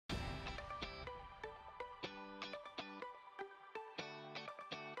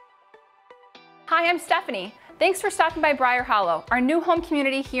Hi, I'm Stephanie. Thanks for stopping by Briar Hollow, our new home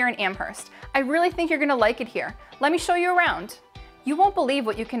community here in Amherst. I really think you're gonna like it here. Let me show you around. You won't believe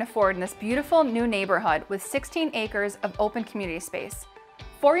what you can afford in this beautiful new neighborhood with 16 acres of open community space.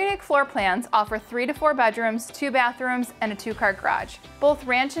 4 unique floor plans offer 3 to 4 bedrooms, 2 bathrooms, and a 2-car garage. Both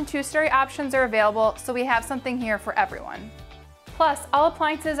ranch and 2-story options are available, so we have something here for everyone. Plus, all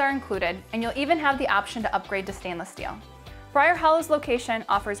appliances are included, and you'll even have the option to upgrade to stainless steel. Briar Hollow's location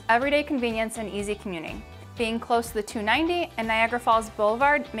offers everyday convenience and easy commuting. Being close to the 290 and Niagara Falls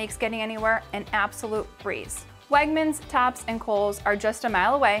Boulevard makes getting anywhere an absolute breeze. Wegmans, Tops, and Kohl's are just a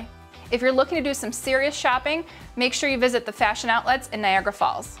mile away. If you're looking to do some serious shopping, make sure you visit the fashion outlets in Niagara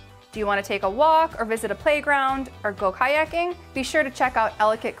Falls. Do you want to take a walk or visit a playground or go kayaking? Be sure to check out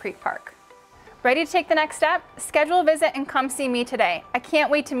Ellicott Creek Park. Ready to take the next step? Schedule a visit and come see me today. I can't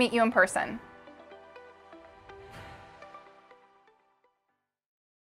wait to meet you in person.